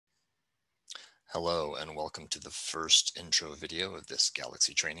Hello and welcome to the first intro video of this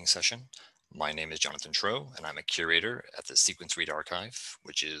Galaxy training session. My name is Jonathan Tro and I'm a curator at the Sequence Read Archive,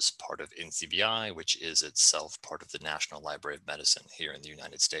 which is part of NCBI, which is itself part of the National Library of Medicine here in the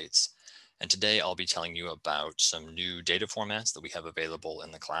United States. And today I'll be telling you about some new data formats that we have available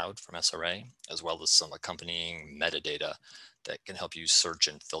in the cloud from SRA, as well as some accompanying metadata that can help you search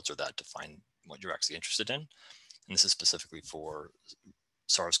and filter that to find what you're actually interested in. And this is specifically for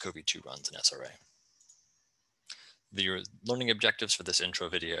SARS-CoV-2 runs in SRA. The learning objectives for this intro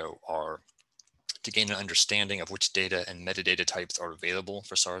video are to gain an understanding of which data and metadata types are available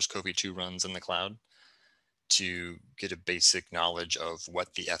for SARS-CoV-2 runs in the cloud, to get a basic knowledge of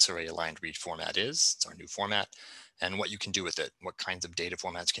what the SRA aligned read format is, it's our new format, and what you can do with it, what kinds of data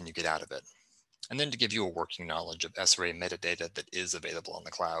formats can you get out of it, and then to give you a working knowledge of SRA metadata that is available on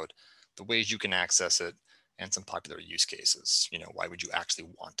the cloud, the ways you can access it, and some popular use cases. Why would you actually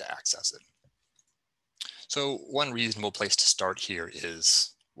want to access it? So one reasonable place to start here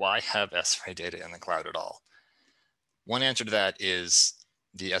is, why have SRA data in the cloud at all? One answer to that is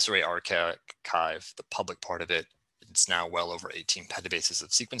the SRA archive, the public part of it. It's now well over 18 petabases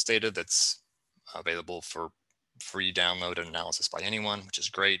of sequence data that's available for free download and analysis by anyone, which is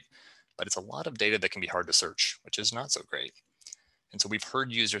great, but it's a lot of data that can be hard to search, which is not so great. And so we've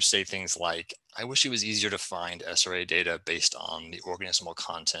heard users say things like, I wish it was easier to find SRA data based on the organismal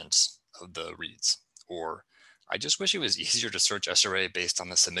content of the reads, or I just wish it was easier to search SRA based on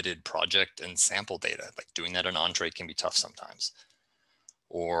the submitted project and sample data. Like doing that in Entree can be tough sometimes.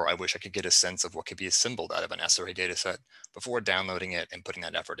 Or I wish I could get a sense of what could be assembled out of an SRA dataset before downloading it and putting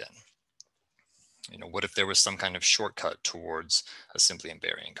that effort in. What if there was some kind of shortcut towards assembly and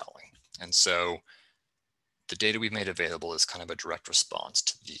burying calling? And so the data we've made available is kind of a direct response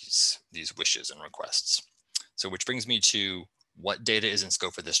to these wishes and requests. So which brings me to what data is in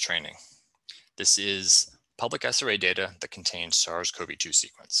scope for this training. This is public SRA data that contains SARS-CoV-2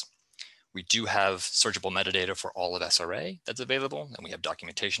 sequence. We do have searchable metadata for all of SRA that's available, and we have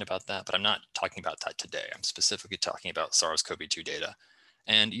documentation about that, but I'm not talking about that today. I'm specifically talking about SARS-CoV-2 data.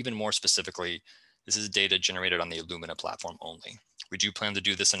 And even more specifically, this is data generated on the Illumina platform only. We do plan to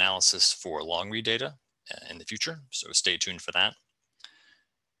do this analysis for long read data in the future, so stay tuned for that.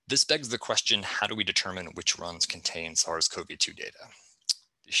 This begs the question, how do we determine which runs contain SARS-CoV-2 data?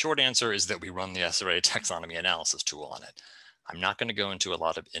 The short answer is that we run the SRA taxonomy analysis tool on it. I'm not going to go into a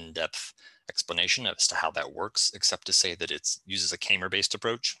lot of in-depth explanation as to how that works, except to say that it uses a K-mer-based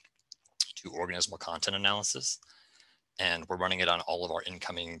approach to organismal content analysis. And we're running it on all of our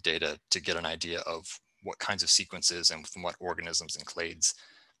incoming data to get an idea of what kinds of sequences and from what organisms and clades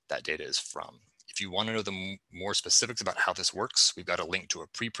that data is from. If you want to know the more specifics about how this works, we've got a link to a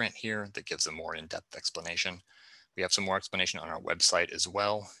preprint here that gives a more in-depth explanation. We have some more explanation on our website as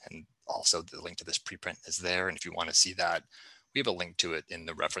well, and also the link to this preprint is there. And if you want to see that, we have a link to it in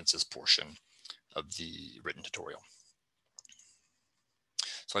the references portion of the written tutorial.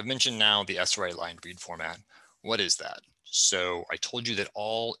 So I've mentioned now the SRA aligned read format. What is that? So I told you that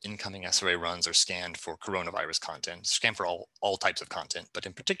all incoming SRA runs are scanned for coronavirus content, scanned for all types of content. But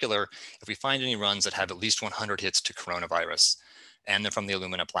in particular, if we find any runs that have at least 100 hits to coronavirus, and they're from the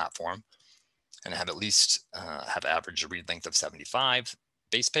Illumina platform, and have at least have average read length of 75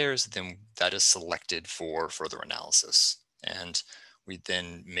 base pairs, then that is selected for further analysis. And we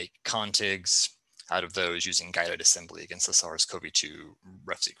then make contigs out of those using guided assembly against the SARS-CoV-2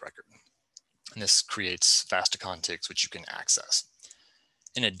 RefSeq record. And this creates FASTA contigs, which you can access.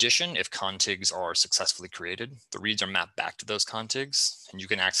 In addition, if contigs are successfully created, the reads are mapped back to those contigs, and you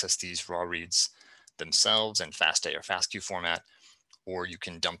can access these raw reads themselves in FASTA or FASTQ format, or you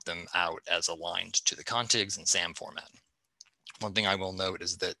can dump them out as aligned to the contigs in SAM format. One thing I will note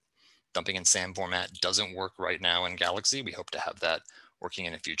is that dumping in SAM format doesn't work right now in Galaxy. We hope to have that working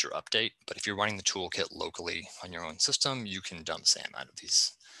in a future update. But if you're running the toolkit locally on your own system, you can dump SAM out of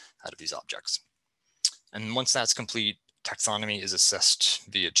these objects. And once that's complete, taxonomy is assessed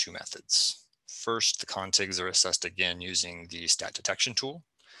via two methods. First, the contigs are assessed again using the stat detection tool,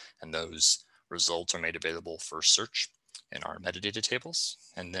 and those results are made available for search in our metadata tables.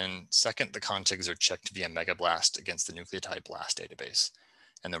 And then second, the contigs are checked via MegaBlast against the nucleotide blast database.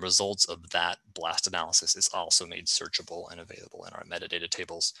 And the results of that blast analysis is also made searchable and available in our metadata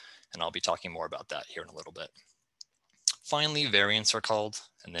tables. And I'll be talking more about that here in a little bit. Finally, variants are called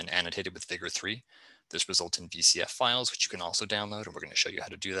and then annotated with Vigor 3. This results in VCF files, which you can also download, and we're going to show you how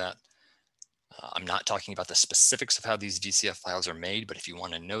to do that. I'm not talking about the specifics of how these VCF files are made, but if you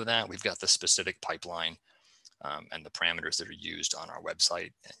want to know that, we've got the specific pipeline and the parameters that are used on our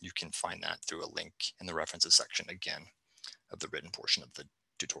website. And you can find that through a link in the references section, again, of the written portion of the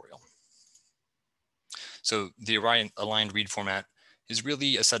tutorial. So the aligned read format is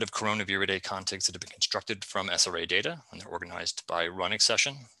really a set of coronaviridae contigs that have been constructed from SRA data, and they're organized by run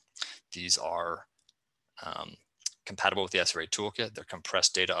accession. These are compatible with the SRA toolkit. They're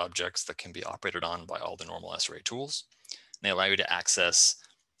compressed data objects that can be operated on by all the normal SRA tools. And they allow you to access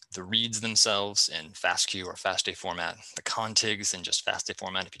the reads themselves in FASTQ or FASTA format, the contigs in just FASTA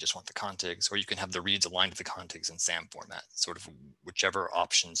format if you just want the contigs, or you can have the reads aligned to the contigs in SAM format, sort of whichever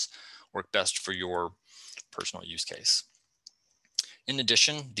options work best for your personal use case. In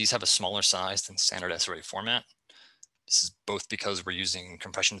addition, these have a smaller size than standard SRA format. This is both because we're using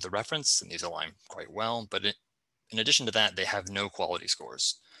compression to the reference, and these align quite well, but in addition to that, they have no quality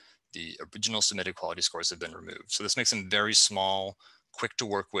scores. The original submitted quality scores have been removed. So this makes them very small, quick to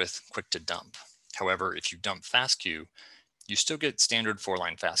work with, quick to dump. However, if you dump FASTQ, you still get standard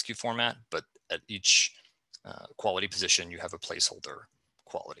 4-line FASTQ format, but at each quality position, you have a placeholder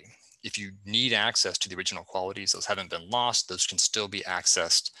quality. If you need access to the original qualities, those haven't been lost, those can still be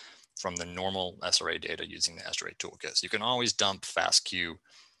accessed from the normal SRA data using the SRA toolkit. So you can always dump FASTQ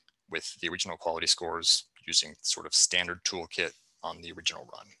with the original quality scores using sort of standard toolkit on the original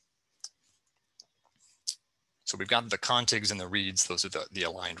run. So we've got the contigs and the reads, those are the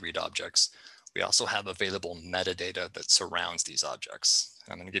aligned read objects. We also have available metadata that surrounds these objects.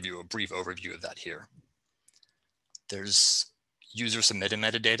 I'm going to give you a brief overview of that here. There's user submitted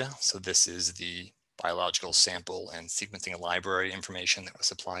metadata. So this is the biological sample and sequencing library information that was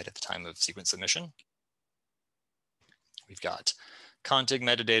supplied at the time of sequence submission. We've got contig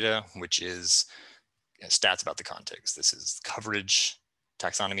metadata, which is stats about the contigs. This is coverage,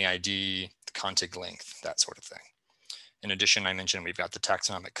 taxonomy ID, the contig length, that sort of thing. In addition, I mentioned we've got the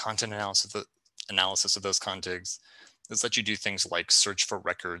taxonomic content analysis of those contigs. This lets you do things like search for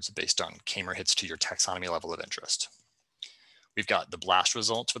records based on k-mer hits to your taxonomy level of interest. We've got the blast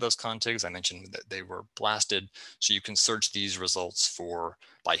results for those contigs. I mentioned that they were blasted, so you can search these results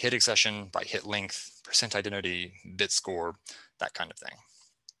by hit accession, by hit length, percent identity, bit score, that kind of thing.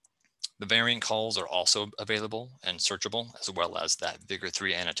 The variant calls are also available and searchable, as well as that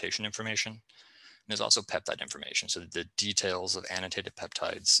Vigor3 annotation information. And there's also peptide information, so the details of annotated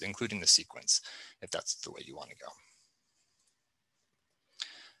peptides, including the sequence, if that's the way you want to go.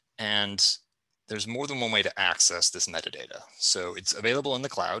 And there's more than one way to access this metadata. So it's available in the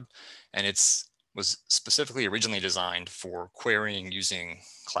cloud, and was specifically originally designed for querying using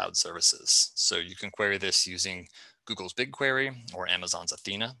cloud services. So you can query this using Google's BigQuery or Amazon's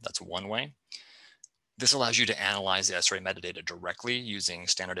Athena. That's one way. This allows you to analyze the SRA metadata directly using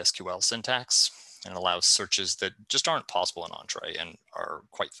standard SQL syntax and allows searches that just aren't possible in Entree and are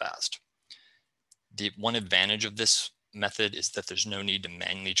quite fast. The one advantage of this method is that there's no need to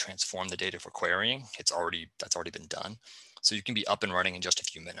manually transform the data for querying. That's already been done. So you can be up and running in just a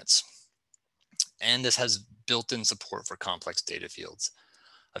few minutes. And this has built-in support for complex data fields.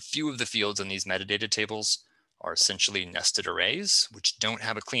 A few of the fields in these metadata tables are essentially nested arrays, which don't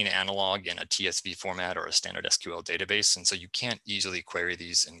have a clean analog in a TSV format or a standard SQL database. And so you can't easily query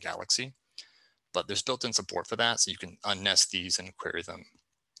these in Galaxy, but there's built-in support for that. So you can unnest these and query them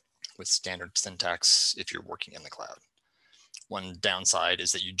with standard syntax if you're working in the cloud. One downside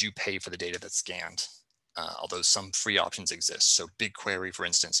is that you do pay for the data that's scanned, although some free options exist. So BigQuery, for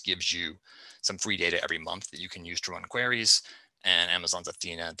instance, gives you some free data every month that you can use to run queries. And Amazon's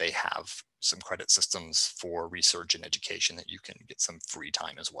Athena, they have some credit systems for research and education that you can get some free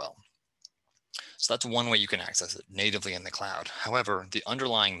time as well. So that's one way you can access it natively in the cloud. However, the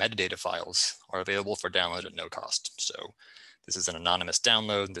underlying metadata files are available for download at no cost. So this is an anonymous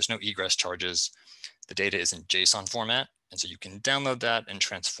download. There's no egress charges. The data is in JSON format. And so you can download that and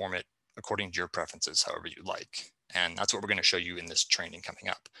transform it according to your preferences, however you like. And that's what we're going to show you in this training coming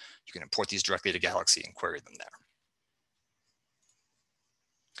up. You can import these directly to Galaxy and query them there.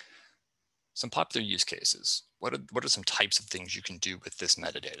 Some popular use cases. What are some types of things you can do with this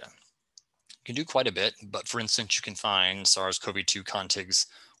metadata? You can do quite a bit, but for instance, you can find SARS-CoV-2 contigs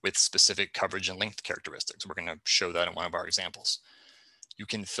with specific coverage and length characteristics. We're going to show that in one of our examples. You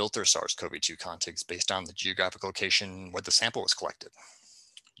can filter SARS-CoV-2 contigs based on the geographic location where the sample was collected.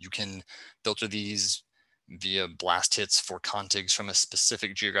 You can filter these via blast hits for contigs from a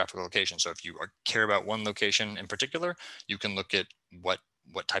specific geographical location. So if you care about one location in particular, you can look at what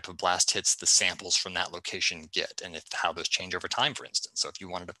type of blast hits the samples from that location get and how those change over time, for instance. So if you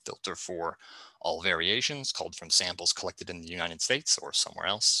wanted to filter for all variations culled from samples collected in the United States or somewhere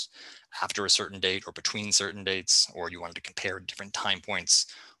else after a certain date or between certain dates, or you wanted to compare different time points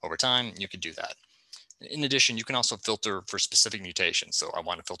over time, you could do that. In addition, you can also filter for specific mutations. So I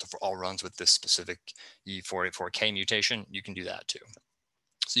want to filter for all runs with this specific E484K mutation. You can do that too.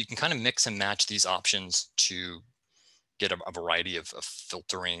 So you can kind of mix and match these options to get a variety of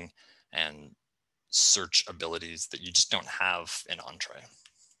filtering and search abilities that you just don't have in Entree.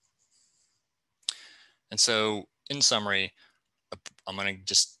 And so in summary, I'm going to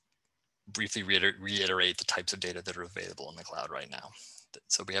just briefly reiterate the types of data that are available in the cloud right now.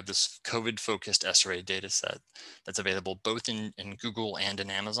 So we have this COVID-focused SRA data set that's available both in Google and in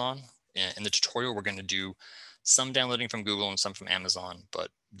Amazon. In the tutorial, we're going to do some downloading from Google and some from Amazon, but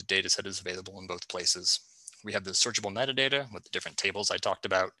the data set is available in both places. We have the searchable metadata with the different tables I talked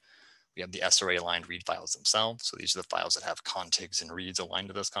about. We have the SRA aligned read files themselves. So these are the files that have contigs and reads aligned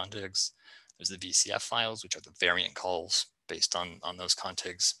to those contigs. There's the VCF files, which are the variant calls based on those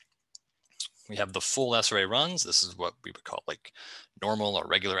contigs. We have the full SRA runs. This is what we would call like normal or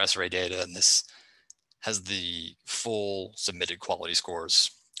regular SRA data. And this has the full submitted quality scores.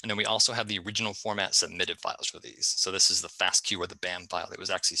 And then we also have the original format submitted files for these. So this is the FASTQ or the BAM file that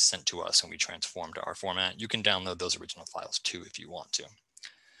was actually sent to us and we transformed to our format. You can download those original files too if you want to.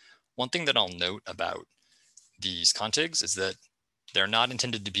 One thing that I'll note about these contigs is that they're not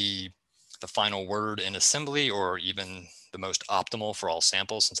intended to be the final word in assembly or even the most optimal for all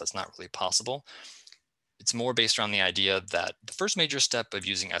samples, since that's not really possible. It's more based around the idea that the first major step of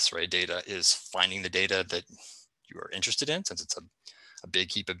using SRA data is finding the data that you are interested in, since it's a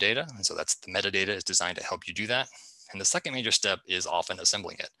big heap of data. And so that's the metadata is designed to help you do that. And the second major step is often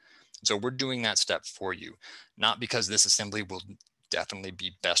assembling it. So we're doing that step for you, not because this assembly will definitely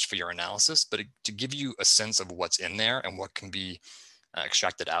be best for your analysis, but to give you a sense of what's in there and what can be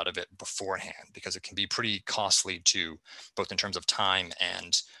extracted out of it beforehand, because it can be pretty costly to both in terms of time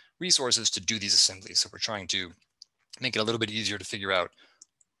and resources to do these assemblies. So we're trying to make it a little bit easier to figure out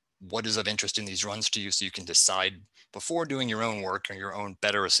what is of interest in these runs to you so you can decide before doing your own work or your own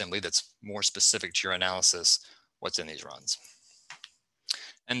better assembly that's more specific to your analysis what's in these runs.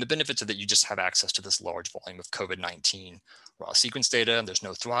 And the benefits are that you just have access to this large volume of COVID-19 raw sequence data. There's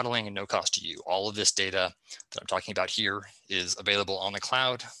no throttling and no cost to you. All of this data that I'm talking about here is available on the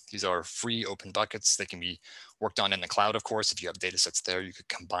cloud. These are free open buckets. They can be worked on in the cloud, of course. If you have data sets there, you could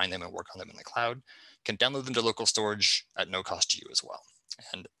combine them and work on them in the cloud. You can download them to local storage at no cost to you as well.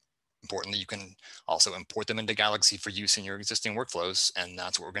 And importantly, you can also import them into Galaxy for use in your existing workflows. And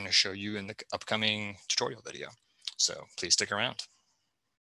that's what we're going to show you in the upcoming tutorial video. So please stick around.